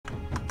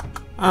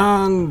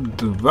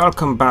And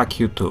welcome back,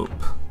 YouTube.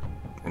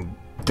 And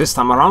this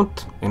time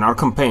around, in our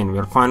campaign, we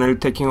are finally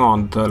taking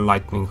on the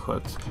Lightning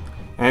Hoods.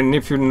 And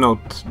if you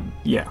note,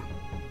 yeah,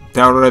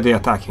 they're already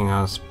attacking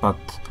us, but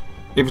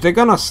if they're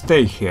gonna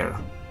stay here,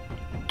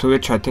 to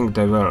which I think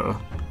they will,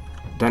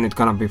 then it's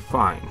gonna be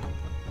fine.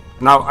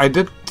 Now, I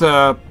did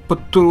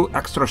put 2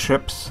 extra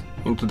ships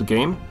into the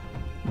game,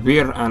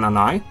 Veer and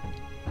Anai.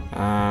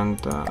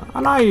 And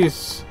Anai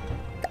is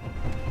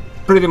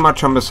pretty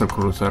much a missile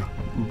cruiser.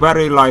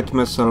 Very light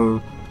missile,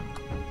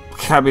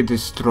 heavy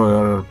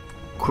destroyer,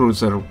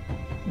 cruiser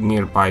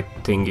nearby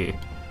thingy.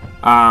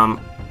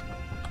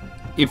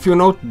 If you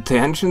note, the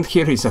engine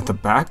here is at the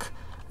back,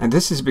 and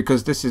this is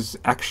because this is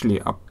actually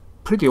a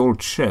pretty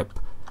old ship,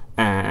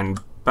 and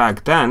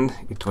back then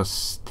it was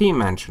steam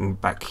engine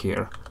back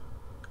here,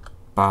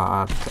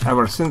 but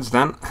ever since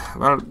then,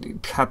 well,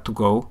 it had to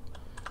go.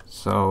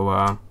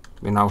 So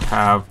we now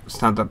have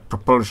standard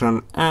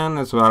propulsion and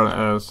as well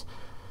as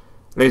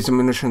laser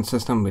munition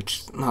system,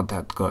 which is not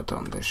that good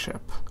on this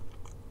ship.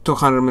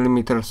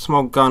 200mm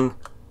smoke gun,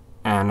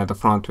 and at the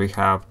front we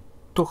have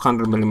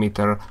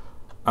 200mm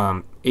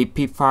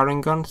AP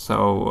firing gun,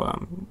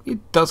 so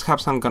it does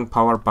have some gun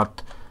power,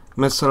 but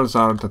missiles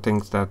are the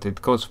things that it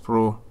goes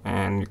through,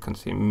 and you can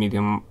see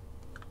medium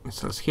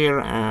missiles here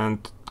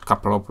and a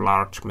couple of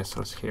large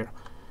missiles here.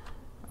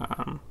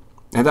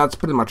 And that's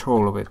pretty much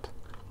all of it.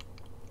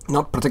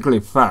 Not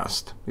particularly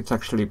fast. It's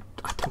actually,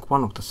 I think,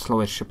 one of the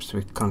slowest ships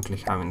we currently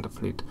have in the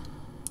fleet.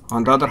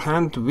 On the other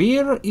hand,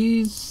 Veer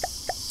is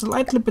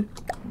slightly bit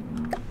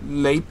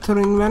later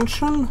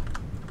invention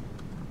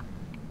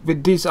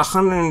with these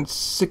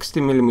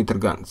 160mm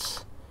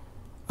guns.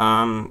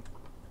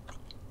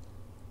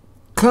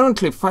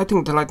 Currently,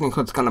 fighting the Lightning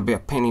Hood's gonna be a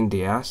pain in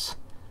the ass.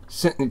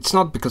 It's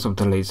not because of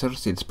the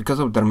lasers, it's because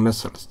of their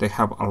missiles. They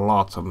have a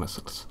lot of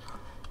missiles.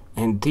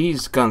 And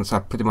these guns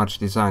are pretty much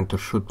designed to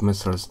shoot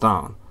missiles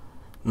down.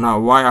 Now,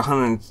 why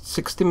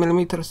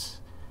 160mm?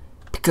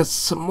 Because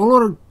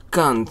smaller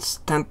guns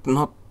tend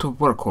not to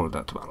work all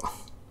that well.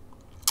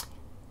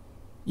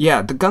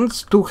 Yeah, the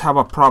guns do have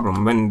a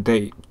problem when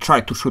they try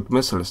to shoot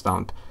missiles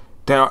down.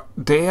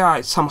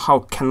 They somehow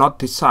cannot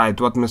decide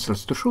what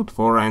missiles to shoot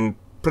for, and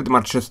pretty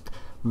much just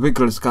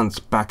wiggles guns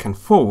back and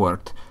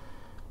forward.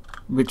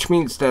 Which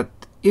means that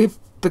if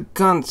the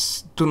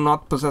guns do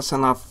not possess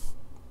enough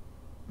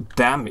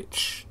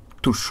damage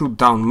to shoot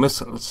down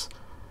missiles,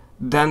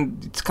 then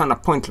it's kind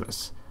of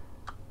pointless.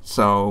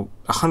 So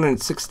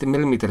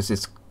 160mm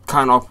is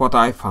kind of what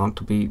I found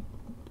to be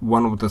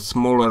one of the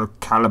smaller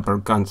caliber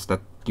guns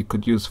that you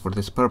could use for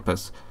this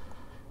purpose,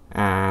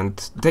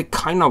 and they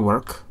kind of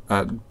work.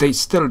 They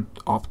still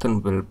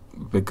often will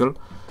wiggle,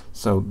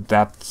 so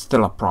that's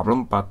still a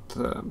problem, but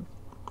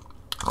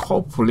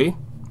hopefully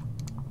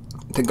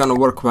they're gonna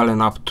work well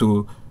enough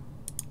to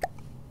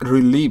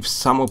relieve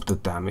some of the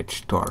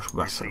damage to our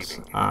vessels.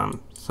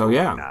 So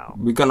yeah,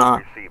 we're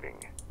gonna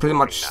pretty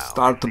much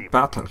start the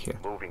battle here.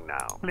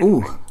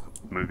 Ooh,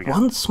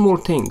 one small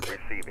thing.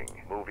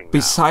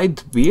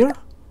 Beside Veer,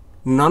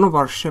 none of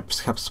our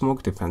ships have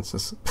smoke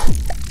defenses.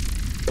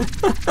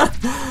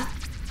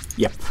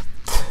 Yep.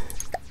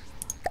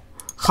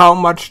 How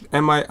much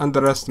am I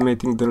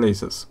underestimating the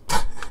lasers?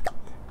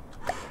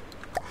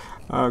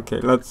 Okay,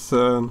 let's...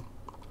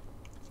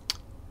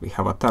 we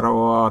have a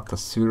Terawatt, a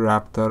Sea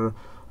Raptor,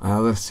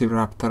 another Sea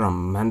Raptor, a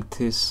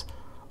Mantis,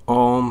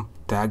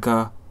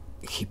 Daga,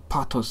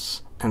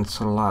 Hippatos, and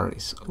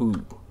Solaris.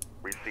 Ooh.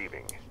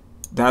 Receiving.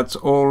 That's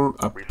all.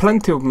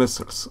 Plenty of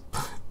missiles.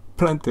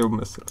 Plenty of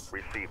missiles.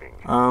 Receiving.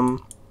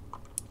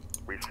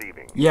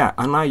 Receiving. Yeah,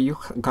 Anai, you're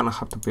gonna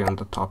have to be on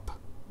the top.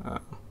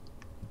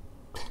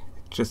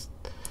 Just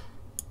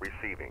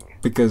receiving.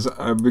 Because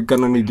we're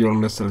gonna need your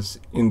missiles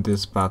in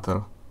this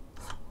battle.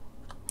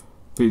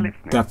 We're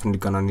definitely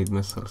gonna need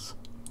missiles.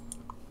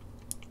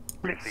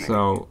 Receiving.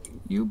 So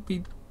you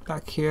be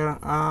back here.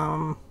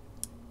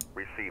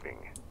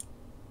 Receiving.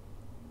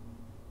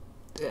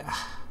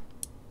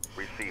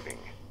 Receiving.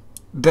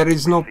 There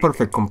is no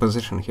perfect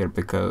composition here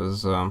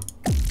because,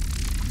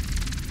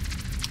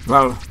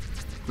 well,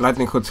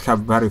 Lightning Hoods have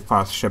very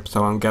fast ships,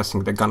 so I'm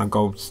guessing they're gonna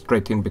go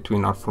straight in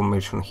between our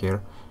formation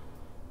here.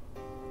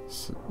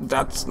 So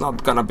that's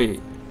not gonna be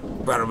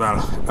very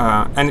well.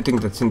 Anything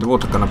that's in the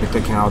water gonna be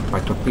taken out by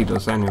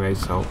torpedoes anyway,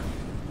 so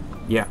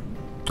yeah,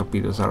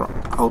 torpedoes are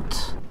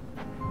out.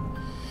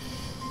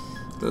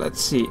 Let's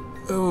see.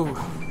 Oh,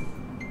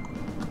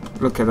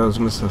 look at those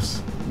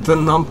missiles. The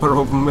number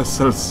of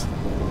missiles.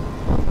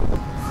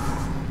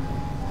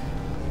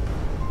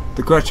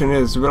 The question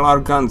is, will our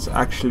guns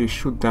actually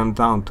shoot them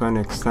down to any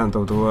extent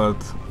of the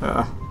world?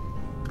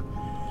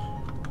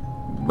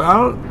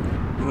 Well,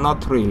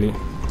 not really.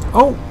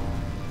 Oh,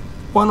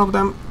 one of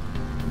them.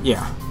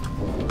 Yeah.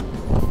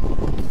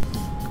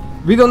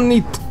 We don't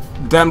need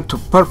them to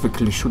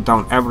perfectly shoot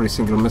down every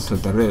single missile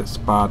there is,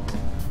 but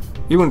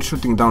even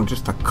shooting down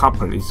just a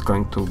couple is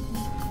going to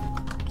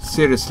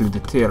seriously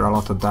deter a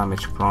lot of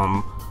damage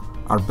from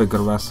our bigger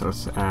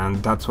vessels,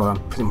 and that's what I'm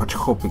pretty much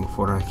hoping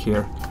for right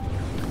here.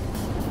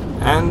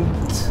 And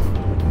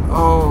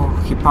Oh,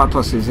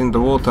 Hippatos is in the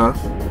water.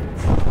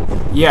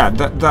 Yeah,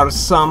 there are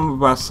some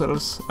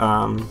vessels,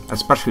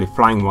 especially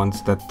flying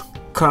ones, that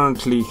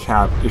currently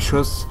have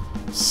issues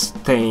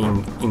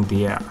staying in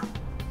the air.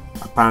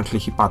 Apparently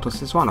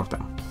Hippatos is one of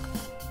them.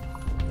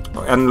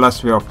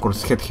 Unless we of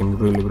course hit him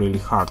really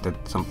hard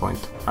at some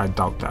point. I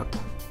doubt that.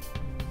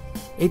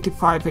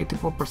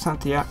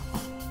 85-84%, yeah.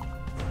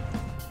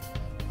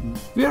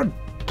 We are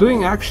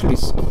doing actually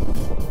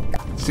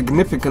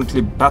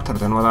significantly better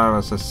than what I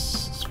was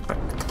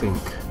expecting.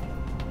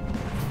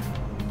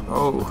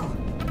 Oh.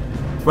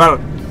 Well,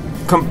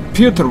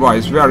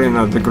 computer-wise we are in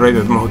a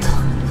degraded mode.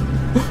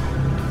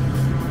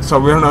 So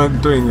we're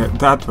not doing it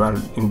that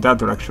well in that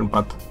direction,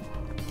 but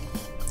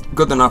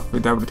good enough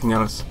with everything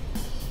else.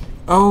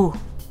 Oh,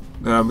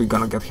 we're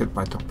gonna get hit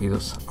by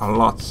torpedoes.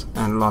 Lots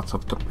and lots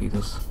of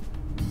torpedoes.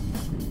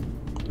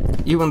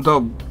 Even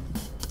though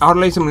our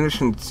laser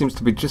munition seems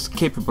to be just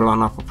capable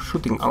enough of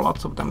shooting a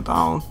lot of them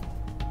down,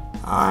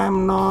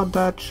 I'm not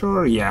that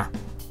sure. Yeah,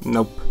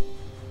 nope.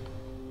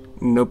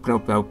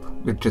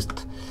 We're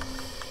just...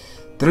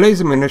 The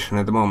laser munition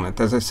at the moment,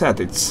 as I said,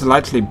 it's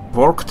slightly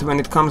borked when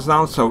it comes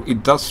down, so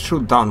it does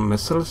shoot down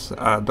missiles,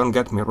 don't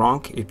get me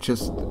wrong, it's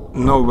just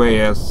no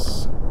way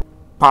as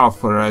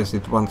powerful as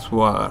it once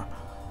were.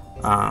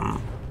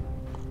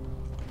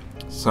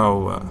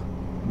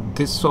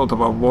 This sort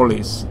of a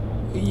volleys,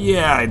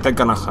 yeah, they're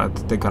gonna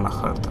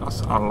hurt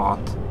us a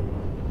lot.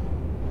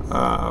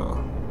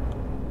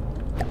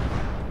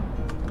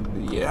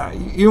 Yeah,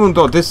 even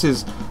though this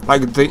is,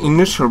 like, the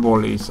initial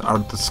volleys are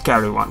the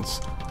scary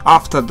ones.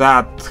 After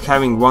that,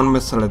 having one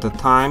missile at a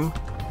time,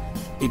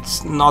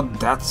 it's not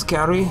that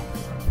scary,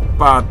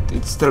 but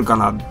it's still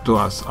gonna do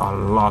us a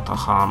lot of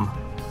harm.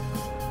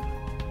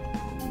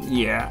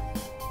 Yeah,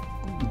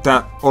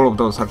 that all of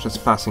those are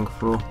just passing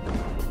through.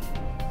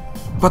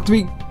 But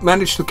we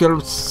managed to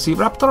kill Sea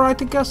Raptor,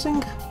 I'm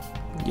guessing?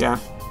 Yeah.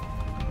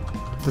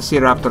 The Sea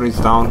Raptor is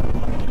down.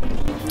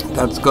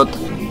 That's good.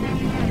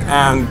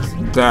 And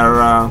their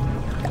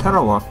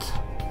Terawatt,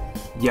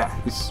 yeah,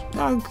 it's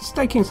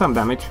taking some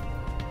damage.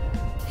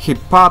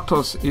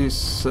 Hippatos is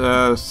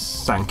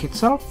sank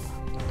itself.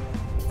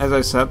 As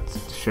I said,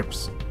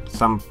 ships,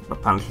 some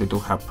apparently do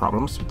have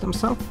problems with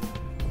themselves.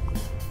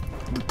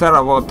 The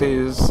Terawatt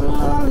is,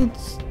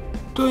 it's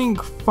doing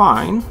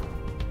fine,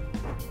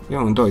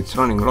 even though it's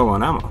running low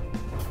on ammo.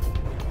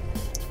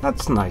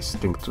 That's a nice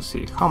thing to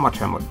see. How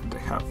much ammo do they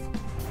have?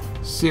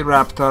 Sea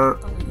Raptor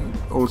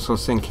also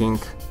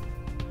sinking.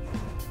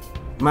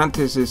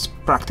 Mantis is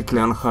practically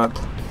unhurt.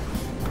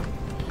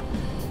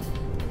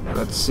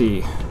 Let's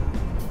see.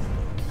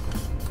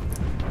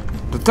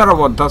 The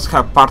Terawatt does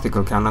have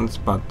particle cannons,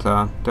 but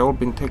they've all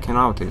been taken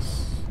out.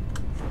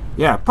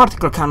 Yeah,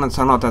 particle cannons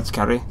are not that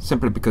scary,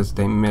 simply because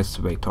they miss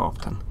way too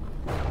often.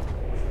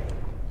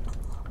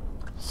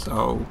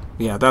 So,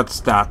 yeah, that's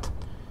that.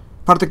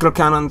 Particle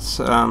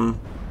cannons,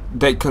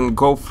 they can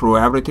go through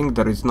everything,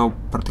 there is no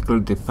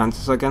particular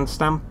defenses against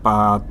them,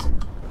 but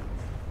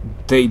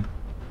they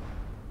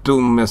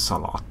do miss a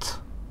lot.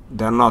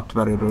 They're not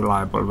very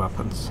reliable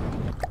weapons.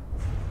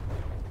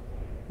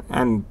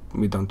 And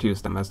we don't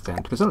use them as the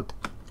end result.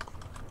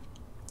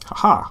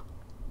 Haha!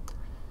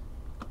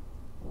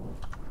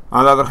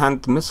 On the other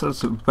hand,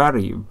 missiles are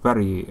very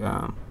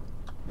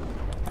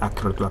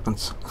accurate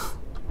weapons.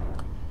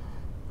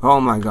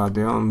 Oh my god,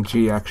 the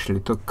OMG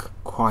actually took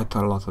quite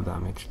a lot of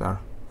damage there.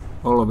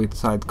 All of its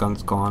side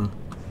guns gone.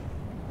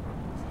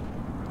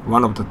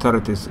 One of the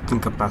turret is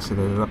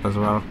incapacitated up as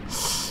well.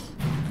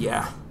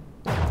 Yeah.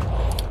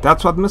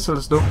 That's what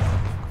missiles do.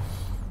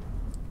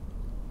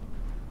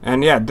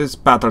 And yeah, this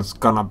battle's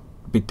gonna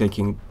be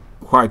taking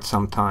quite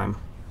some time.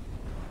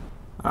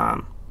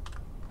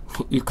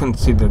 You can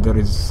see that there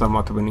is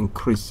somewhat of an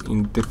increase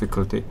in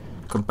difficulty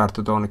compared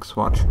to the Onyx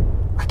Watch.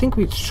 I think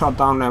we shot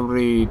down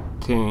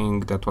everything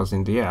that was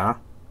in the air.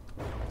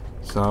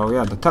 So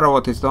yeah, the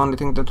Terawatt is the only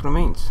thing that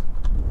remains.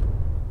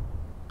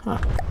 Huh.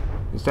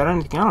 Is there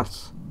anything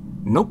else?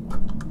 Nope.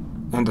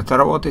 And the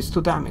Terawatt is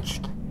too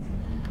damaged.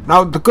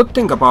 Now the good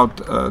thing about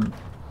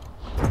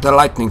the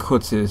Lightning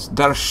Hoods is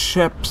their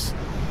ships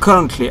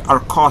currently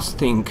are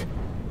costing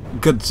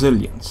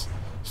gazillions.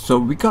 So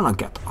we're gonna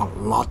get a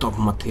lot of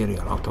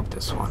material out of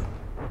this one.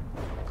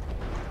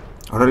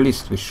 Or at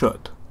least we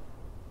should.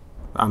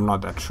 I'm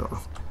not that sure.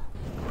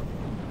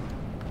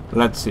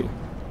 Let's see.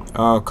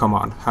 Oh, come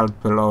on.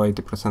 Health below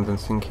 80% and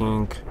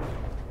sinking.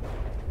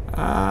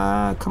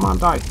 Come on,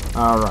 die.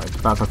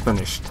 Alright, battle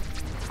finished.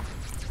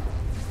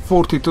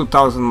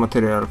 42,000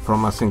 material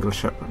from a single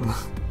ship.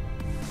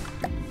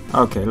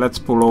 Okay, let's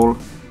pull all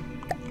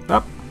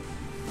up.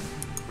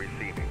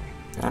 Receiving.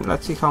 And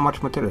let's see how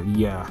much material.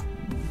 Yeah,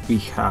 we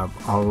have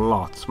a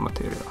lot of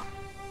material.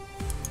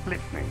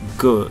 Listening.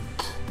 Good.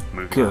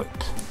 Moving. Good.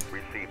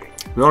 Receiving.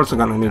 We're also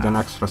gonna need an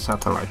extra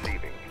satellite.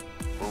 Receiving.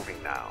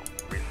 Moving now.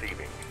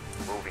 Receiving.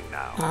 Moving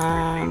now.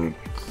 And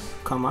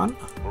come on.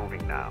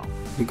 Moving now.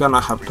 We're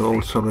gonna have to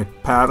also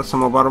repair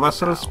some of our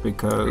vessels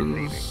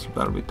because,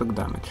 well, we took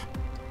damage.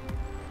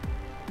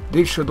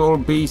 These should all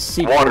be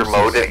sea Water forces.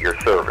 mode at your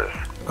service.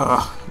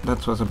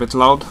 that was a bit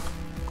loud.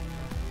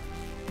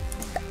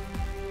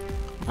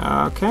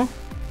 Okay.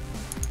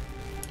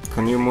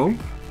 Can you move?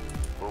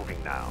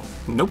 Moving now.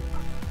 Nope.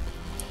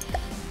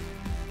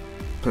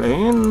 Play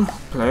in,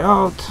 play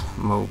out,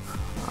 move.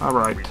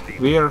 Alright,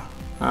 we're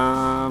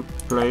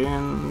play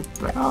in,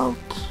 play out.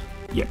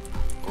 Yep,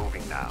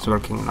 Moving now. it's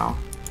working now.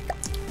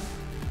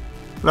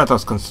 Let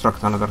us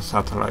construct another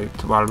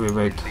satellite while we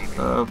wait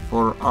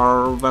for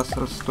our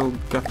vessels to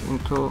get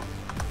into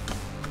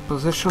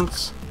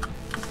positions.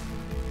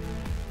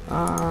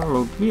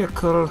 Load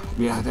vehicle.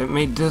 Yeah, they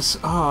made this.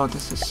 Oh,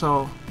 this is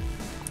so...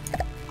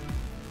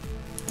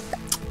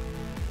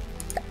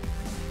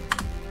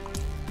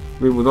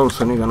 We would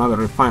also need another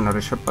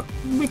refinery ship, but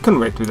we can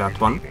wait with that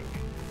one.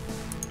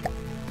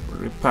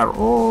 Repair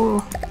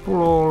all,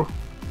 pull all.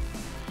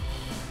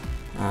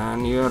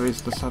 And here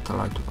is the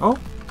satellite. Oh!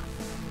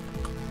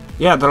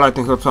 Yeah, the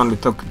lightning hoods only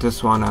took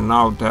this one, and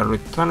now they're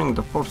returning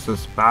the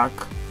forces back.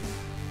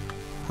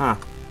 Huh.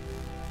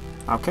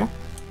 Okay.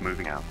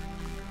 Moving out.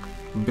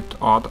 Bit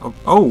odd.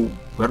 Oh,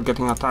 we're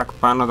getting attacked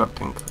by another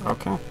thing.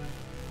 Okay.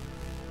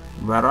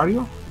 Where are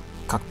you?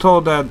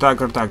 Cathode,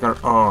 dagger.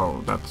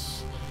 Oh,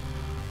 that's...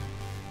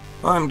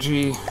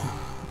 OMG.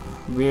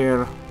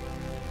 We're...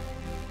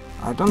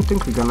 I don't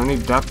think we're gonna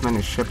need that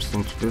many ships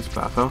into this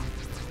battle.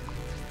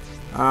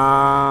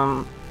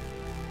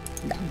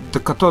 The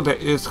Cathode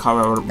is,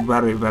 however,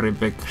 very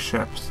big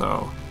ship,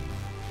 so...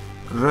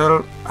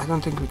 I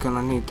don't think we're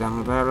gonna need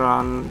them.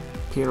 Vera,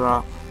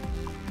 Pira...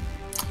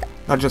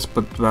 Let's just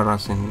put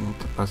Veras in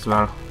as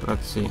well.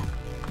 Let's see.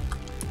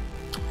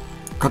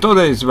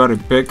 Cathode is very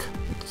big.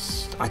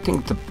 It's, I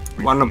think,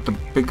 one of the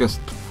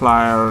biggest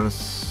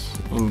flyers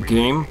in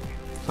game.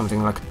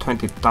 Something like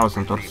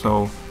 20,000 or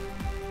so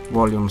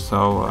volume,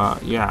 so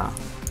yeah,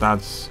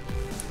 that's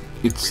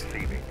its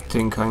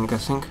thing, I'm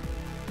guessing.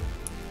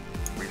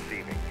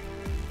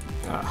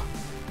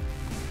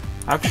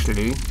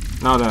 Actually,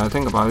 now that I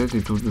think about it,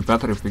 it would be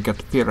better if we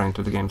get Pira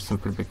into the game,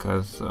 simply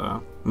because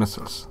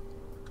missiles.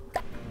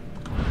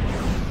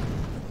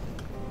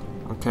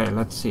 Okay,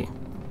 let's see.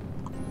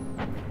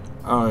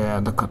 Oh yeah,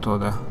 the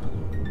Cathode.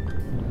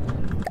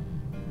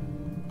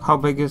 How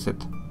big is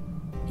it?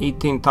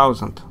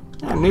 18,000.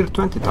 Yeah, near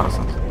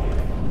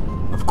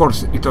 20,000. Of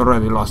course, it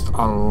already lost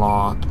a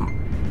lot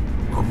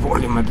of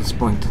volume at this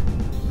point.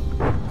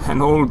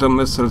 And all the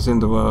missiles in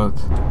the world.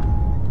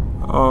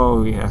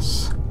 Oh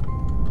yes.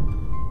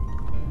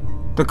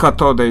 The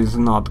Cathode is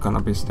not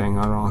gonna be staying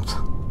around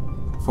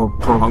for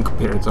prolonged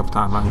periods of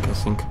time, I'm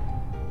guessing.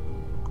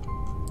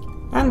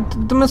 And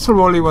the missile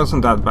volley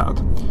wasn't that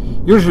bad.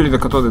 Usually the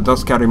Cathode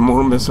does carry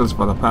more missiles,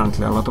 but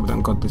apparently a lot of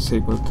them got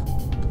disabled.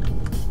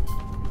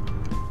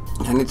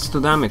 And it's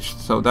too damaged,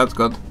 so that's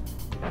good.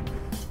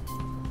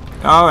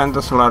 Oh, and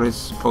the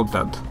Solaris both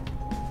dead.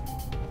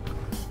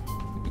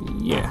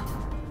 Yeah.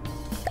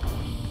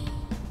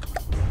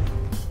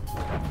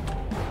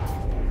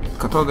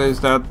 Cathode is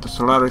dead, the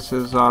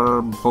Solarises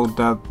are both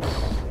dead.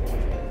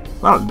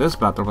 Well, this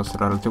battle was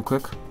relatively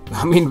quick.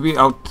 I mean, we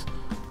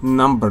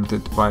outnumbered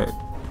it by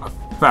a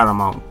fair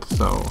amount,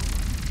 so...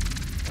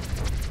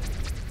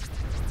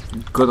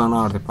 Good on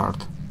our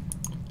part.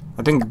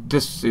 I think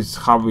this is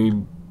how we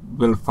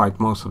will fight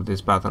most of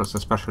these battles,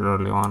 especially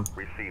early on.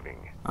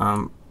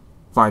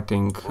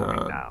 Fighting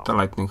the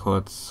lightning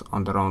hoods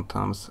on their own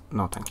terms.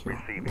 No thank you.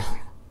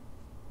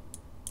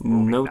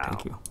 No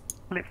thank you.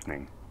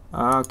 Listening.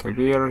 Okay,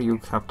 here you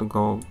have to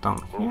go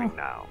down here.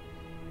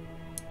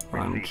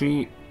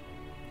 OMG.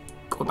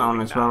 Go down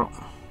as well.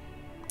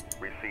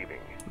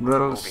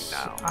 Rills.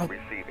 I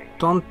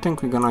don't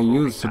think we're gonna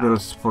use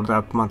Rills for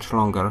that much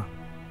longer.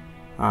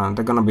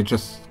 They're gonna be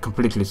just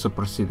completely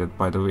superseded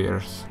by the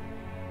Weirs.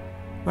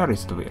 Where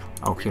is the Weir?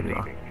 Oh, here you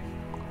are.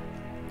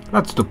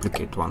 Let's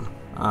duplicate one.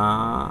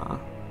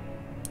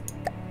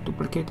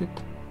 Duplicate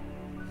it.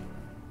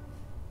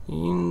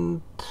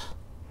 And...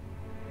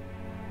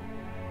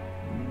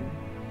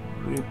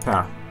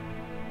 repair.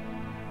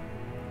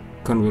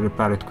 Can we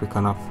repair it quick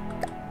enough?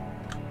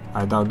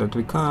 I doubt that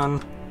we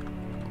can.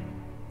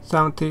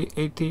 70,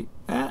 80,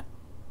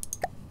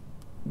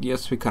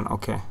 yes we can,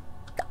 okay.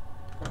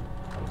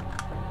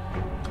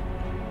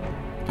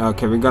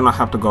 Okay, we're gonna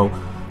have to go.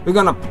 We're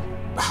gonna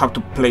have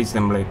to place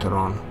them later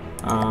on.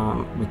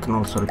 We can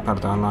also repair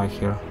the ally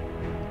here.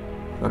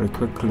 Very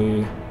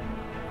quickly.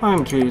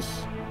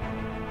 OMGs.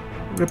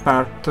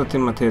 Repair,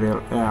 13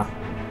 material, yeah.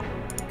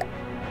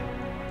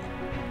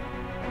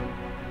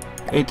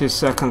 80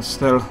 seconds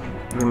still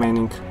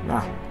remaining.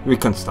 Yeah, we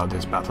can start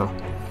this battle.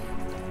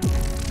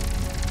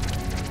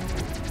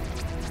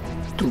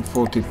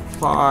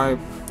 245.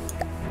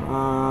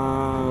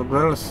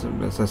 Rails,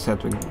 as I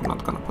said, we're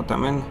not gonna put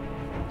them in.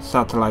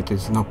 Satellite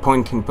is no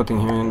point in putting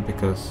him in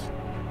because...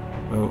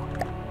 oh.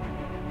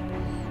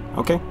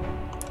 Okay.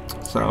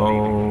 So,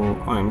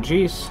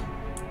 OMGs.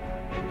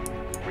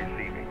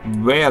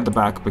 Way at the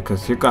back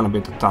because you're gonna be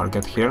the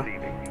target here.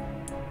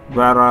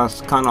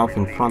 Whereas kind of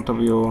in front of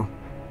you.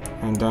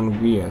 And then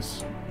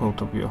VS,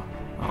 both of you.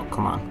 Oh,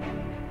 come on.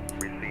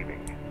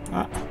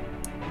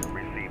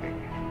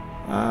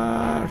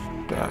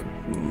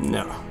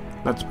 No,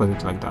 let's put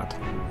it like that.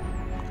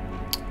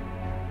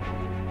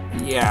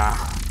 Yeah,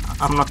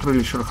 I'm not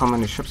really sure how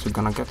many ships we're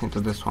gonna get into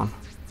this one.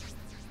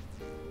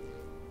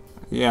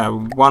 Yeah,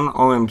 one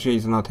OMG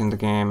is not in the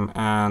game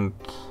and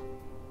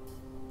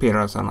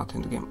Piras are not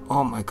in the game.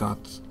 Oh my god.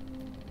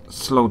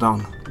 Slow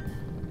down.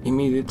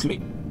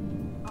 Immediately.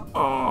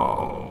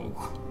 Oh.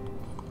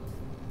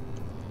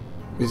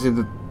 Is it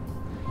the...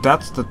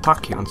 That's the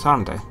Tachyons,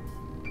 aren't they?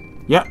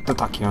 Yeah, the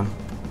Tachyon.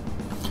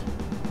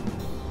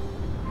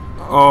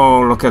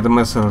 Oh, look at the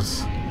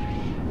missiles.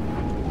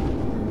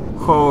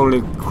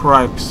 Holy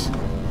cripes.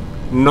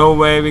 No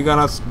way we're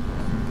gonna...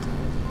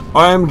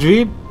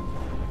 OMG?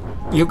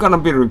 You're gonna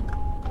be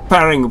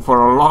repairing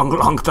for a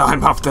long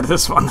time after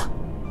this one.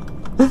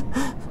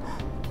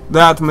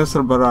 That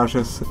missile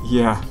barrages,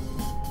 yeah.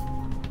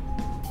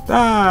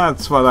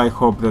 That's what I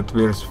hope that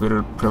Weirs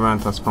will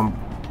prevent us from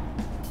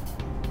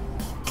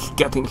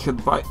getting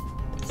hit by.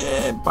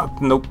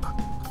 But nope.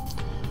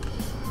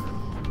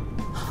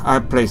 I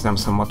placed them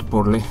somewhat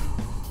poorly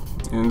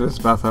in this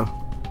battle.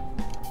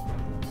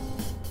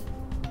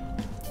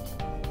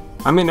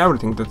 I mean,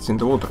 everything that's in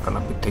the water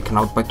gonna be taken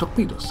out by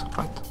torpedoes,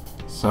 right?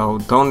 So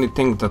the only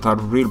thing that are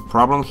real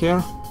problem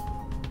here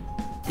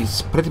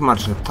is pretty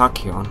much the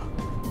Tachyon.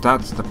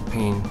 That's the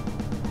pain.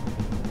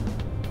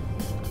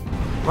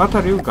 What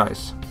are you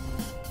guys?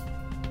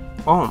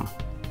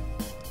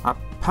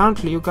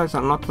 Apparently you guys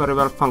are not very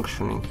well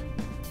functioning.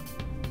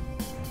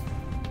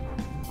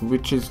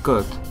 Which is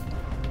good.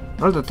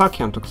 Well, the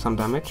Tachyon took some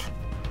damage.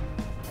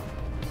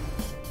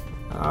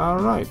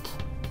 Alright.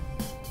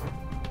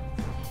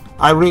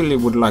 I really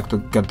would like to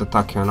get the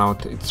Tachyon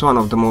out. It's one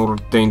of the more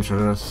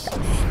dangerous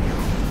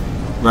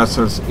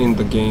vessels in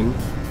the game.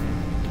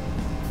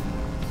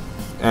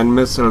 And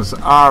missiles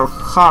are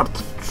hard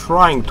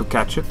trying to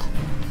catch it.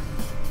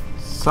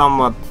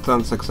 Somewhat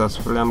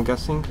unsuccessfully, I'm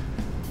guessing.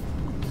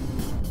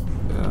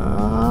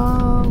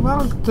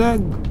 Well,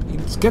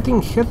 it's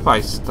getting hit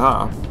by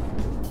stuff.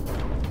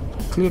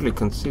 Clearly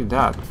can see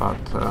that, but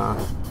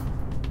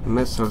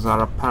missiles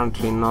are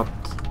apparently not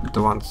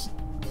the ones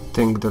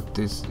think that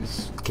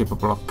is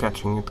capable of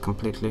catching it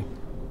completely.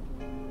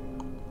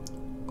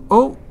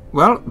 Oh,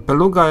 well,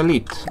 Beluga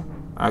Elite,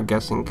 I'm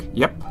guessing.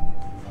 Yep,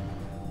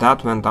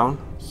 that went down.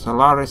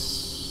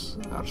 Solaris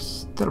are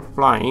still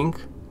flying,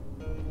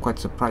 quite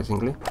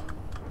surprisingly.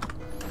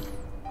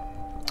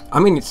 I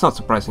mean, it's not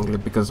surprisingly,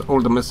 because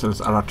all the missiles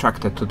are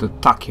attracted to the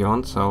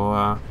Tachyon, so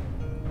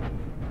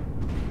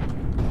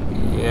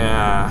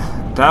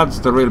yeah, that's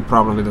the real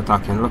problem with the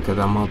Tachyon. Look at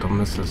the amount of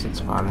missiles it's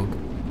firing.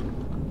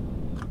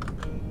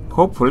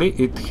 Hopefully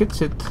it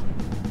hits it.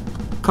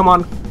 Come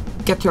on,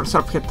 get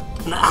yourself hit.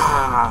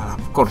 Nah,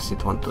 of course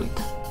it won't do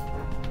it.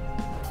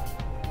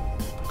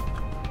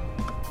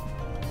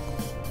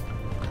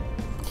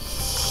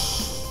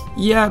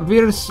 Yeah,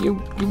 Weirs, you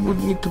would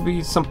need to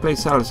be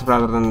someplace else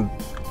rather than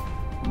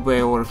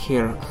way over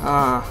here.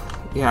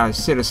 Yeah, I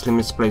seriously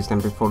misplaced them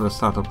before the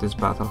start of this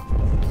battle.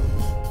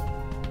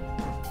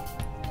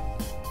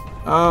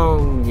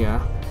 Oh, yeah.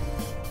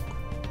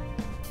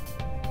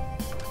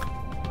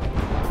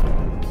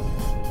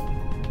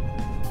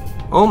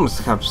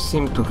 Ohms have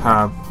seemed to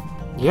have...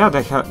 Yeah,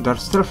 they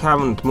still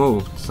haven't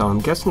moved, so I'm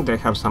guessing they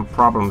have some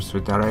problems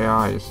with their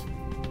AIs.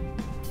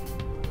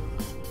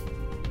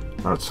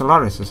 Well,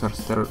 Solarises are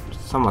still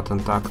somewhat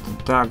intact.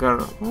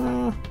 Dagger...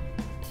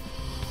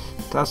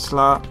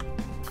 Tesla...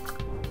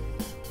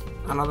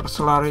 Another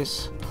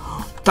Solaris...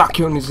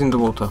 Tachyon is in the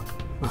water!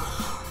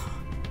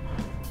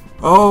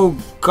 Oh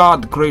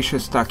god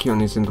gracious,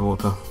 Tachyon is in the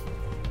water.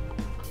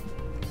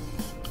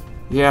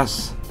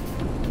 Yes.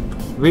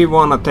 We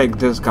wanna take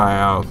this guy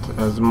out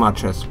as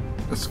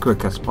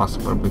quick as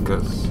possible,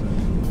 because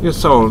you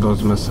saw all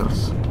those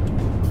missiles.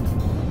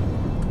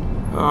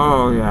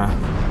 Oh yeah.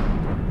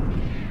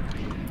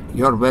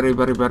 You're very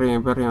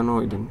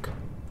annoying.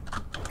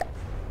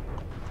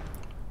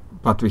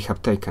 But we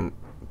have taken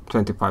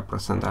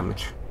 25%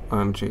 damage.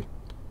 OMG.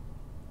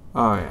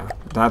 Oh yeah.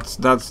 That's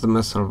the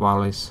missile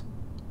volleys.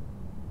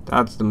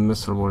 That's the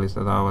missile volleys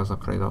that I was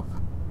afraid of.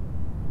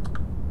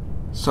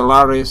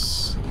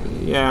 Solaris,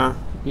 yeah.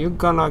 You're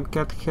gonna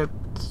get hit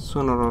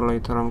sooner or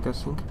later, I'm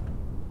guessing.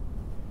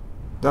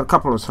 There are a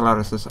couple of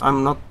Solarises.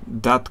 I'm not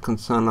that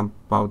concerned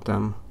about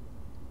them.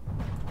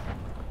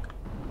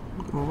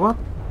 What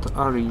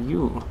are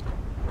you?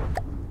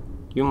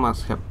 You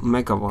must have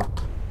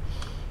Megawatt.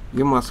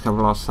 You must have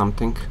lost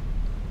something.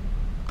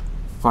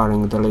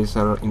 Firing the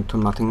laser into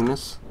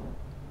nothingness.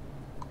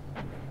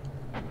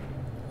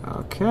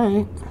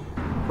 Okay.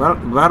 Well,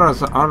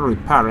 Veras are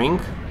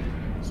repairing,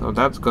 so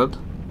that's good.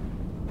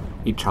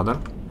 Each other.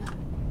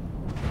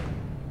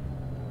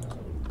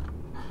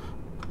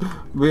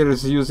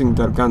 Weirs using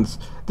their guns.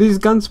 These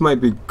guns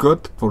might be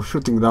good for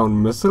shooting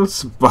down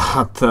missiles,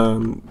 but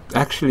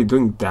actually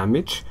doing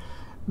damage,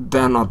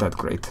 they're not that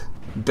great.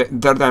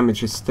 Their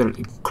damage is still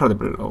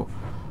incredibly low.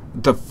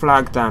 The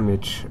flag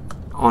damage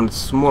on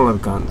smaller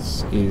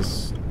guns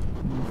is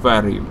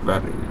very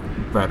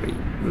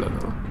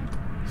little.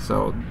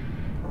 So,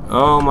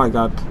 oh my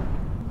god.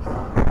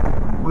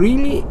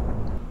 Really?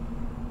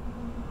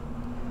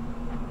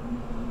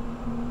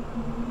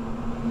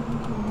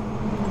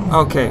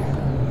 Okay,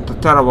 the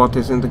terawatt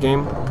is in the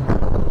game.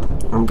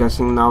 I'm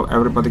guessing now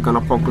everybody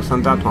gonna focus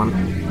on that one.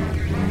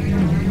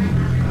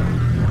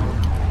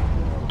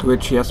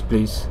 Twitch, yes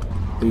please.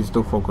 Please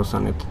do focus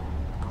on it.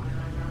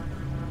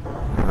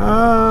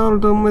 All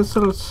the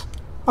missiles.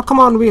 Oh come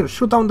on, Weir,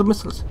 shoot down the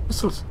missiles.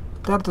 Missiles,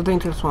 they're the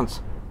dangerous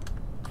ones.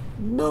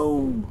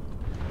 No.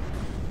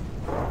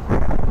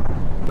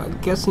 I'm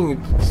guessing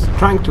it's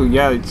trying to,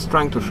 yeah, it's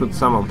trying to shoot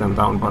some of them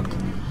down, but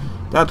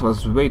that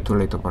was way too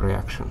late of a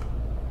reaction.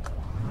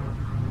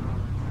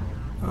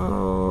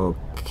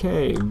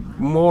 Okay,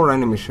 more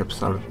enemy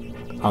ships are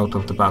out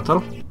of the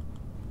battle.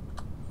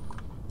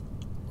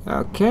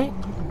 Okay.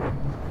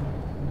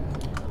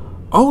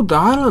 Oh, the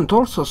island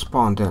also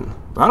spawned in.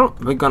 Well,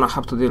 we're gonna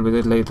have to deal with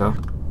it later.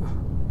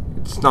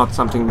 It's not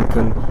something we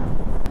can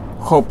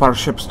hope our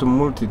ships to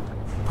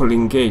multiple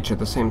engage at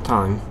the same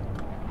time.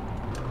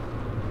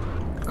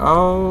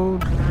 Oh,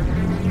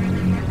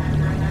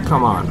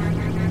 come on.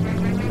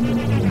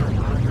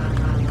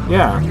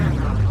 Yeah,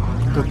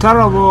 the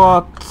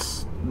terawatt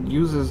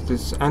uses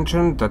this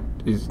engine that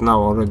is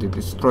now already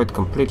destroyed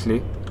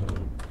completely.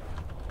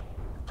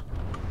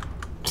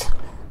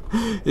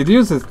 It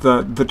uses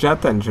the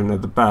jet engine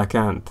at the back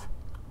end,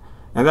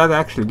 and that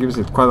actually gives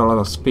it quite a lot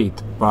of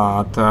speed,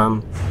 but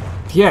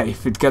yeah,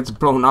 if it gets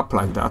blown up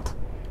like that,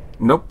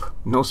 nope,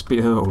 no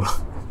speed at all.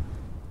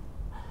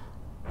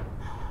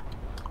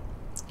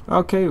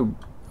 Okay,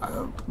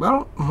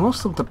 well,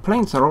 most of the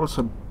planes are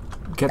also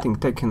getting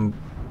taken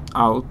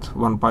out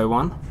one by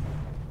one.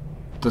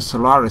 The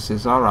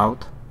Solarises are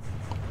out.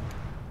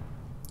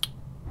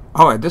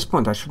 Oh, at this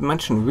point I should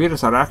mention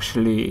Weirs are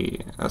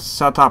actually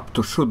set up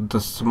to shoot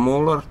the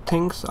smaller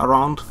things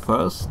around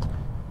first.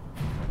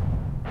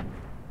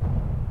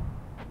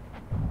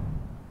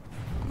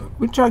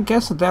 Which I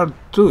guess they're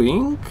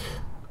doing.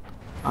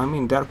 I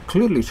mean, they're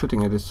clearly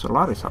shooting at this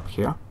Solaris up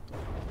here.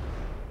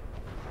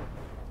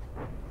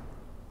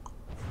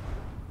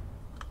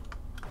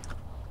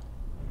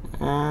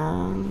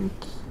 And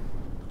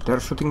they're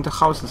shooting the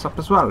houses up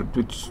as well,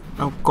 which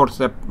of course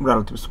they're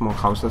relatively small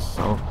houses,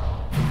 so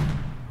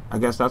I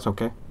guess that's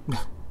okay.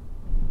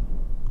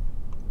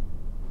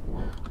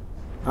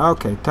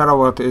 Okay,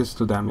 terawatt is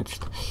too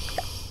damaged,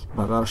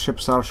 but our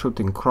ships are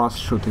shooting,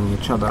 cross-shooting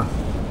each other,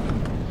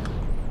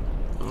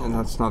 and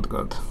that's not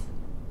good.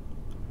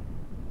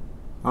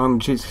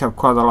 OMGs have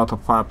quite a lot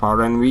of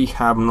firepower, and we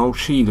have no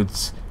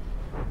shields.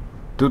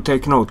 Do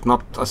take note,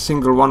 not a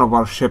single one of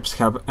our ships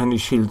have any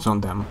shields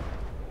on them.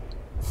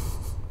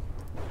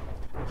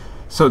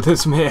 So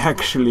this may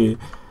actually...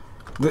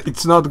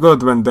 It's not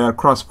good when they're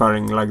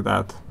crossfiring like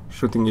that,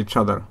 shooting each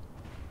other.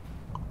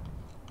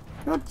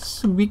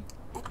 We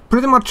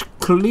pretty much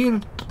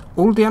cleared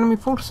all the enemy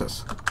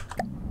forces.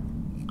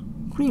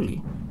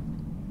 Really?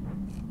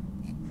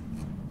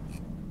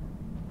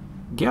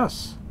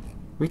 Yes,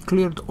 we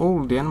cleared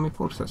all the enemy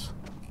forces.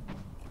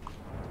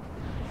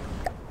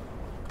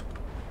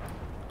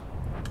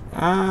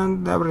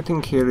 And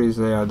everything here is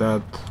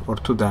dead or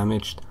too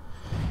damaged.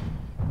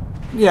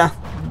 Yeah.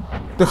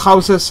 The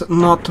houses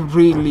not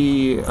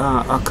really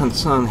a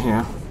concern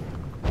here.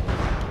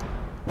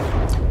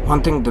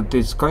 One thing that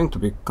is going to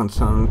be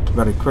concerned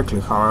very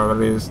quickly,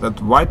 however, is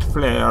that white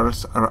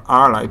flares are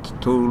allied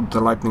to the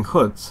lightning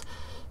hoods.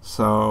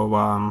 So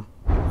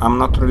I'm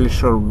not really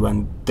sure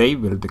when they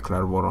will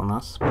declare war on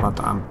us, but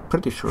I'm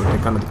pretty sure they're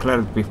gonna declare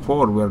it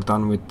before we're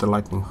done with the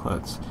lightning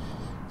hoods.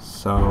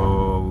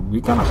 So we're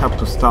gonna have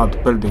to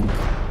start building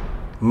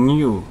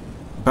new,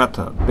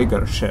 better,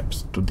 bigger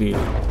ships to deal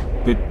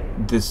with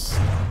this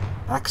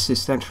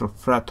existential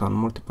threat on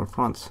multiple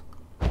fronts.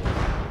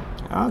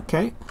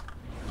 Okay.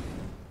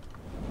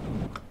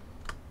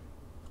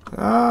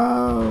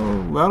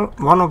 Well,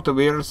 one of the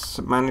Weirs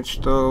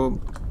managed to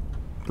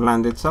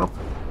land itself.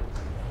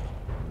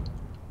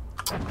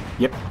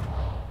 Yep.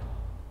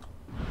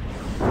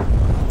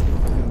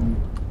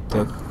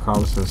 The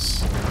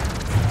houses.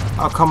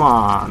 Oh, come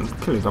on!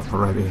 Kill it off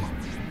already.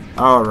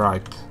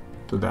 Alright.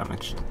 Too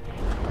damaged.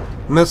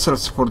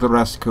 Missiles for the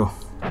rescue.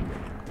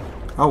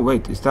 Oh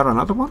wait, is there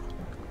another one?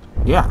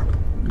 Yeah,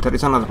 there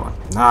is another one.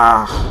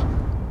 Ah!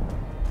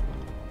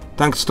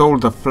 Thanks to all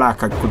the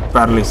flak, I could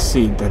barely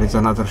see there is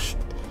another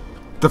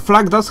The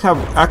flak does have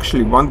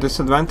actually one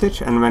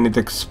disadvantage, and when it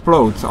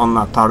explodes on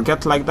a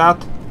target like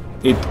that,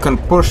 it can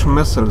push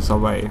missiles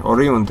away,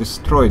 or even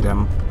destroy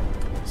them.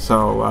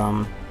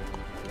 So,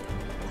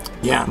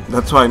 yeah,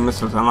 that's why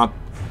missiles are not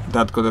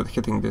that good at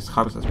hitting these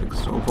houses,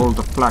 because of all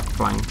the flak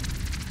flying.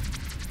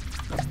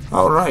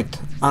 Alright,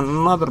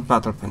 another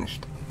battle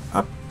finished.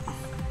 Up.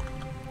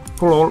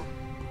 Full all.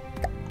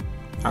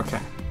 Okay.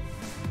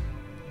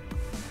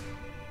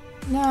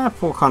 Yeah,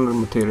 400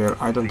 material.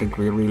 I don't think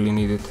we really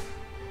need it.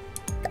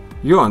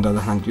 You, on the other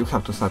hand, you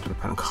have to start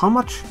repairing. How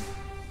much?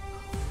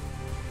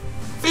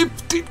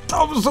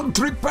 50,000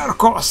 repair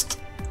cost!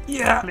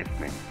 Yeah!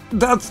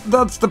 That's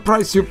the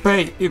price you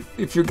pay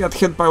if you get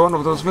hit by one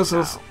of those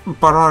missiles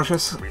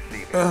barrages.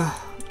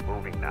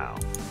 Moving now.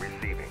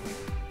 Receiving.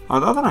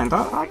 On the other hand,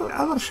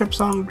 other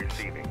ships aren't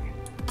Receiving.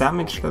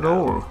 damaged at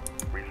all.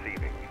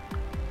 Receiving.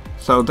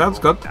 So that's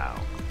good. Now.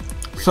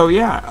 So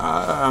yeah,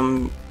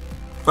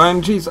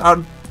 OMGs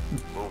are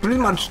pretty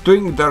much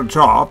doing their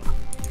job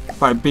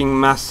by being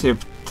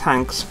massive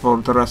tanks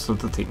for the rest of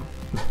the team.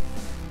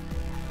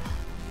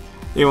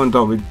 Even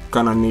though we're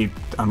gonna need,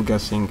 I'm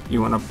guessing,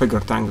 even a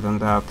bigger tank than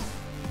that.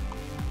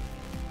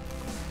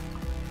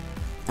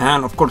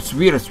 And of course,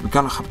 Virus, we're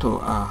gonna have to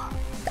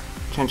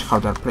change how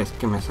they're placed.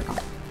 Give me a second.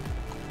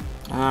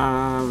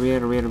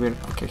 Where?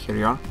 Okay, here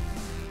you are.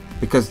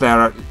 Because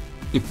they're,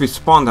 if we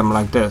spawn them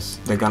like this,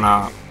 they're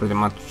gonna pretty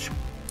much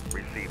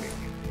Receiving.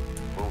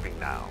 Moving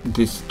now.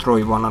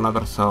 destroy one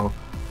another. So,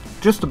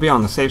 just to be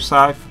on the safe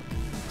side,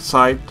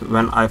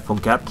 when I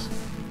forget,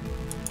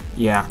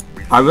 yeah,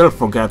 I will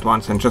forget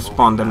once and just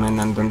spawn them in,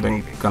 and then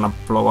they're gonna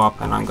blow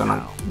up, and I'm gonna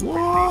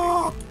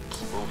what?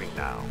 Moving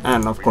now.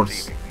 And of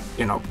course,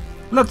 you know,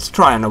 let's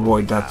try and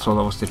avoid that sort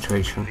of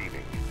situation.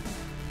 Receiving.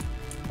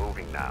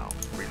 Moving now.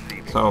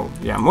 Receiving. So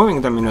yeah,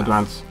 moving them in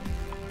advance,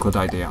 good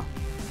idea.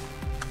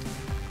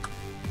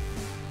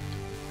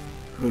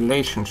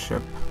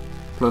 Relationship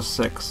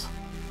 +6.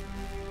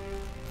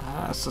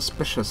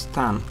 Suspicious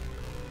 10.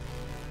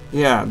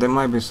 Yeah, they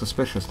might be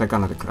suspicious. They're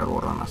gonna declare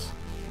war on us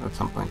at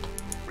some point.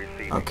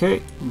 Receiving.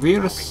 Okay,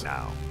 Virus, Moving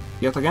now.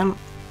 yet again,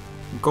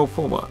 go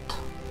forward.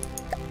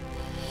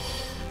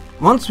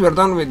 Once we're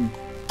done with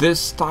this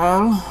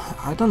style,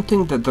 I don't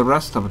think that the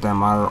rest of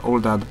them are all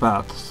that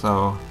bad.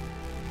 So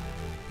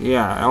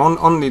yeah,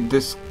 only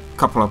this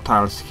couple of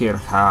tiles here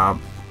have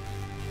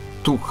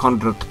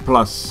 200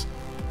 plus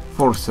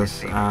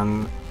forces,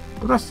 and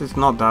the rest is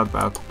not that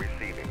bad.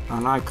 Receiving.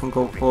 And I can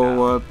go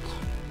forward.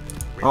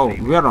 Oh,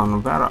 we're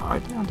on Vera. I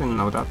didn't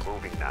know that.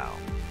 Moving now.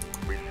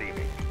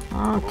 Receiving.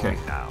 Okay,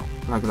 Moving now.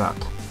 like that.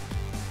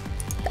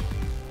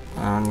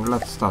 And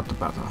let's start the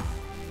battle.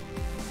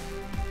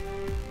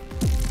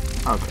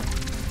 Okay.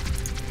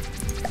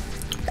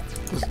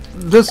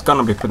 This is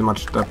gonna be pretty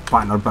much the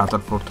final battle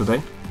for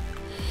today.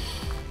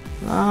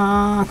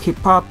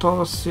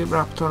 Hippatos, Sea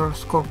Raptor,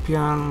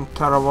 Scorpion,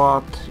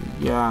 Terawatt.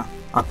 Yeah,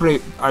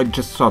 I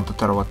just saw the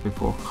Terawatt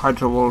before.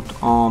 Hydrovolt,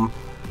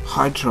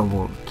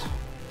 Hydrovolt.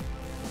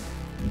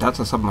 That's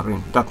a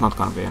submarine. That's not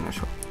gonna be an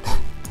issue.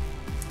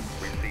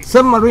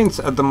 Submarines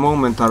at the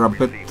moment are a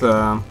bit,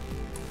 how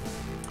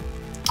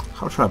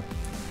should I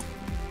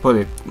put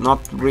it? Not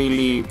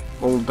really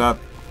all that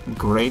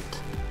great,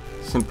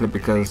 simply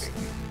because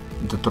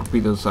the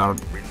torpedoes are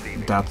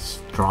that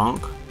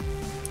strong.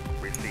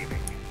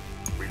 Receiving.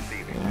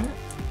 Receiving. Yeah.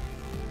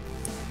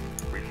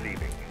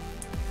 Receiving.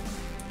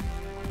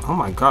 Oh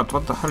my god,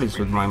 what the hell is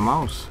with my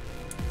mouse?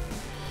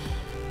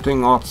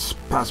 Doing all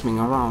spasming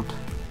around.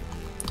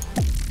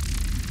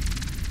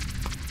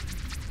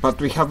 But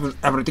we have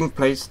everything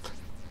placed.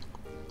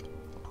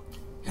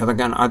 Yet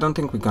again, I don't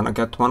think we're gonna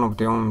get one of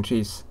the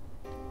OMGs.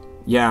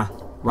 Yeah,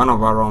 one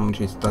of our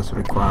OMGs does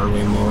require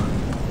way more.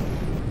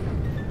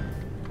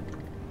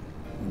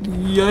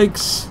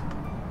 Yikes!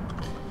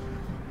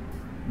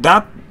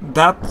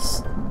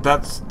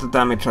 That's the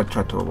damage I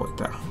try to avoid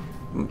there.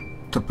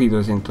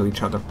 Torpedoes into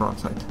each other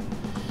broadside.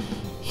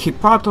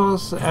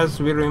 Hippatos, as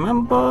we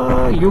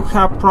remember, you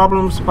have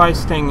problems by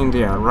staying in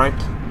the air, right?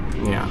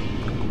 Yeah.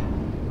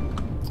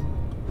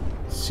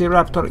 Sea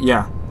Raptor,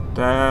 yeah.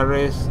 There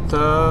is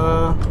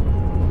the...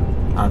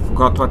 I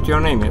forgot what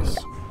your name is.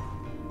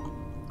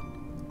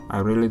 I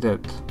really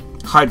did.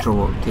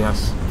 Hydrovolt,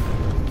 yes.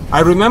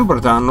 I remember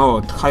the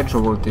note.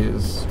 Hydrovolt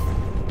is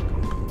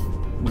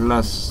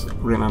less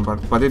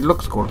remembered, but it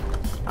looks cool.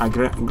 I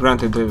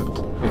granted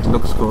it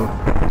looks cool,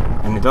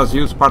 and it does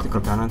use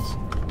particle cannons.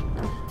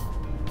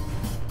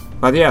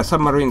 But yeah,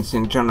 submarines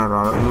in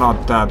general are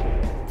not that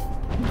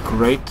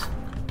great.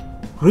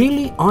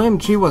 Really?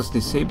 OMG was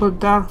disabled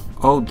there?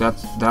 Oh,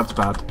 that's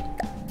bad.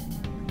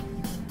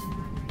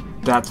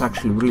 That's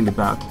actually really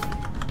bad,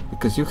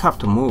 because you have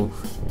to move.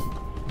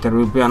 There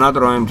will be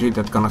another OMG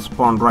that's gonna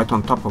spawn right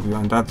on top of you,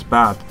 and that's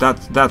bad.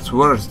 That's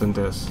worse than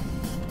this.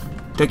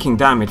 Taking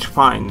damage,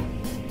 fine.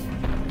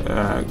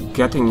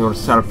 Getting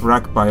yourself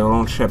wrecked by your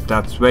own ship,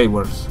 that's way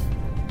worse.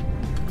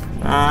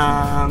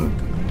 And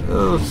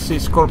Sea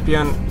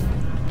Scorpion,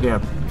 yeah,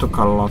 took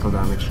a lot of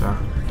damage there.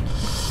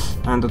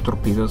 And the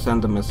torpedoes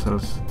and the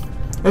missiles.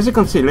 As you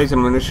can see, laser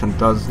munition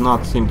does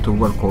not seem to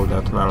work all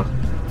that well.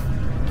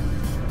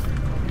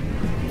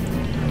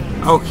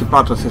 Oh,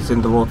 Hippatos is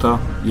in the water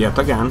yet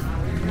again.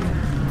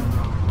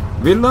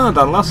 We learned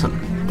our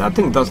lesson. That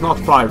thing does not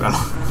fly well.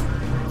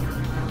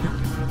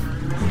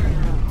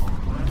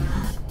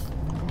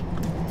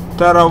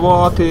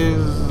 Terawatt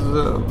is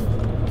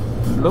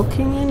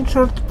looking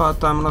injured,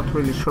 but I'm not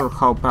really sure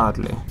how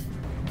badly.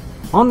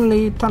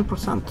 Only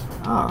 10%.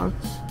 Ah,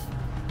 it's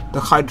the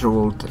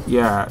Hydrovolt.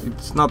 Yeah,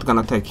 it's not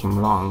gonna take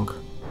him long.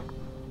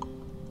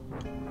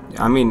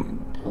 I mean,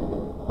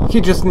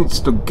 he just needs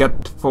to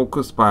get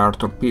focused by our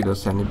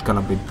torpedoes and it's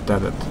gonna be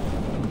deaded.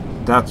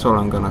 That's all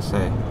I'm gonna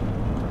say.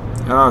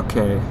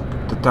 Okay,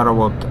 the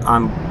Terawatt,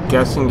 I'm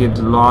guessing it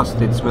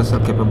lost its missile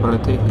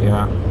capability.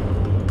 Yeah,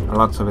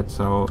 lots of it,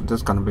 so this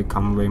is gonna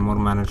become way more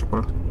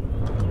manageable.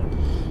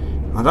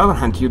 On the other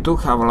hand, you do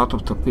have a lot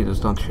of torpedoes,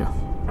 don't you?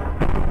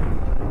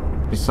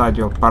 Beside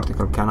your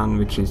particle cannon,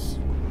 which is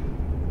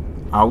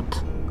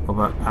out of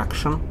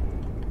action.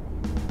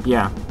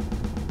 Yeah.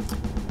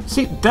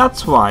 See,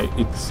 that's why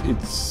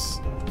it's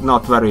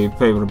not very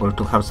favorable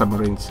to have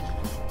submarines.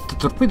 The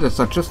torpedoes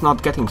are just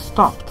not getting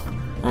stopped,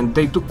 and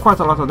they do quite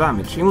a lot of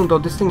damage, even though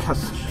this thing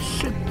has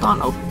shit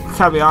ton of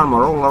heavy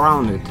armor all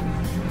around it.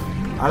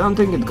 I don't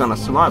think it's gonna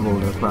survive all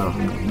that well.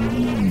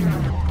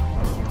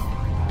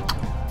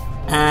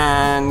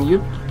 And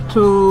you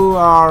two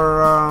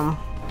are...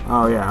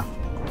 oh yeah.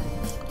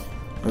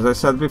 As I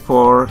said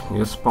before,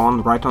 you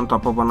spawn right on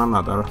top of one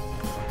another,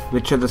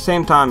 which at the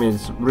same time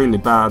is really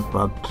bad,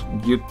 but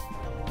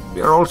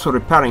you're also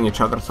repairing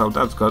each other, so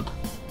that's good.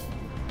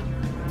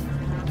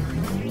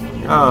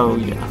 Oh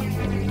yeah.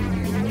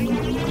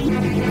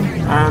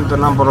 And the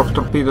number of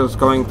torpedoes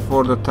going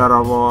for the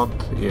terawatt,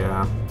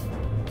 yeah.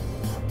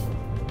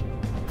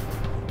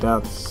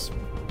 That's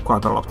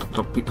quite a lot of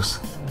torpedoes.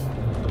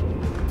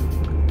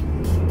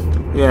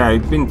 Yeah,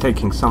 it's been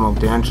taking some of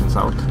the engines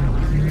out,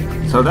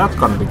 so that's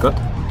gonna be good.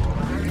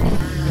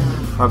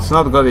 What's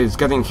not good is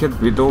getting hit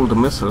with all the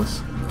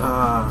missiles.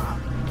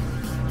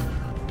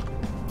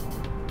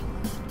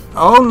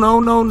 Oh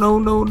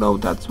no,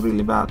 that's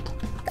really bad.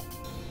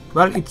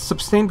 Well, it's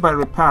sustained by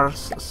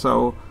repairs,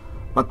 so...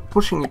 but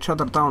pushing each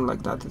other down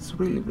like that is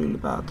really, really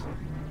bad.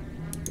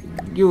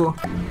 You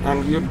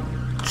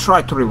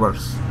try to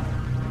reverse.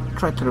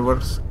 Try to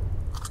reverse.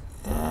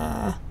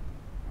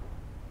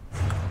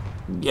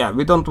 Yeah,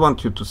 we don't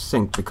want you to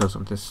sink because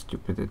of this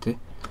stupidity.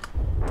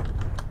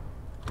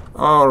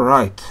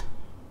 Alright.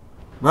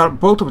 Well,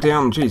 both of the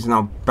MGs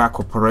now back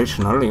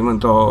operational, even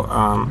though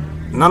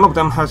none of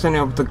them has any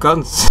of the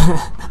guns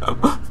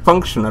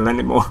functional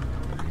anymore.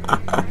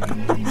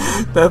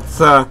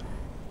 That's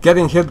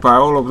getting hit by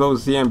all of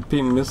those EMP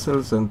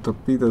missiles and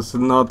torpedoes,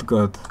 not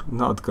good.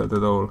 Not good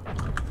at all.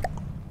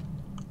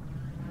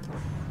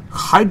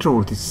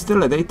 Hydro is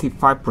still at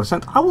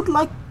 85%. I would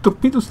like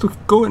torpedoes to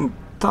go and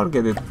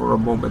target it for a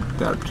moment.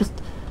 They're just...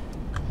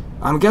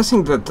 I'm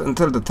guessing that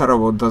until the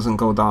terawatt doesn't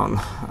go down,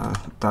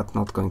 that's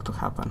not going to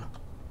happen.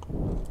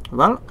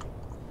 Well,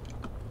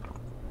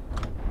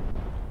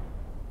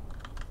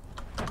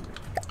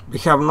 we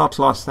have not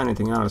lost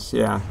anything else.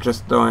 Yeah,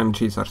 just the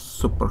OMGs are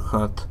super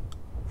hurt.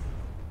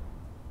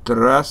 The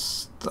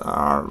rest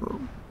are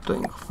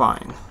doing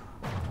fine.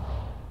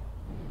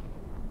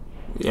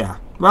 Yeah,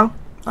 well,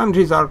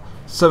 OMGs are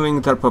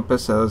serving their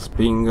purpose as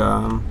being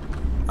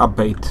a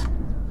bait.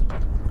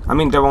 I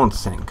mean, they won't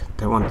sink.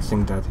 They won't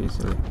sink that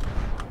easily.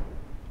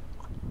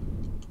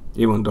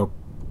 Even though,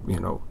 you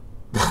know,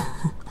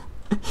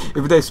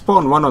 if they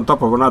spawn one on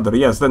top of another,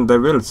 yes, then they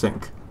will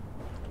sink.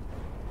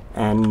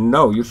 And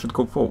no, you should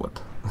go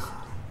forward.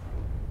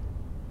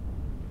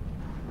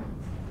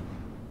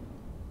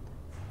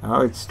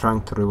 Oh, it's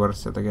trying to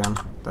reverse it again.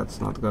 That's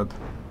not good.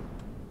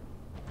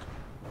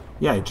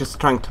 Yeah, it's just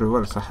trying to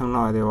reverse. I have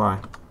no idea why.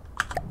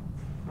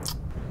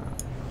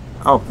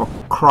 Oh, for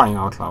crying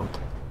out loud.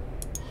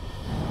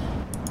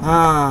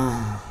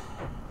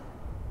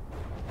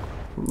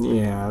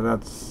 Yeah,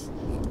 that's...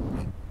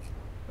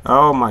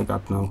 Oh my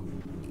god, no.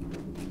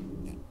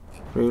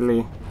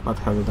 Really? What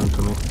have you done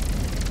to me?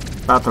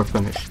 Battle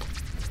finished.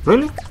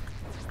 Really?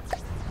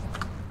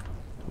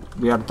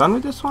 We are done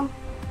with this one?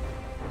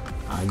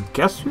 I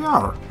guess we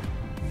are.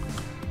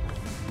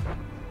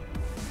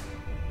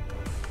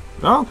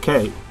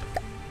 Okay.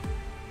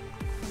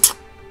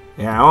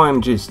 Yeah,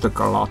 OMGs took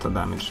a lot of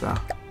damage there.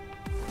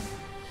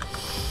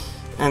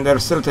 And they're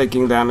still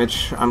taking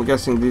damage. I'm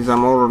guessing these are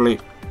morally...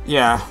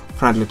 yeah,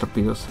 friendly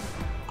torpedoes.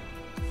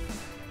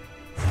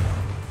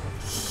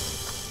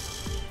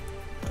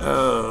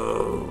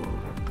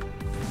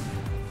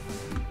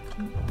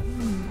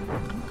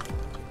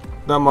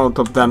 The amount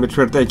of damage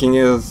we're taking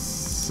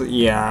is...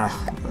 yeah.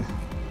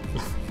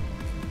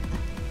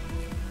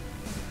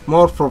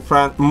 more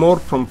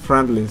from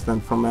friendlies than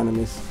from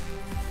enemies.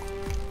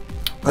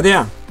 But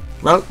yeah,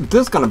 well,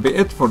 this is gonna be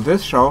it for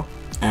this show,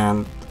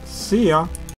 and see ya!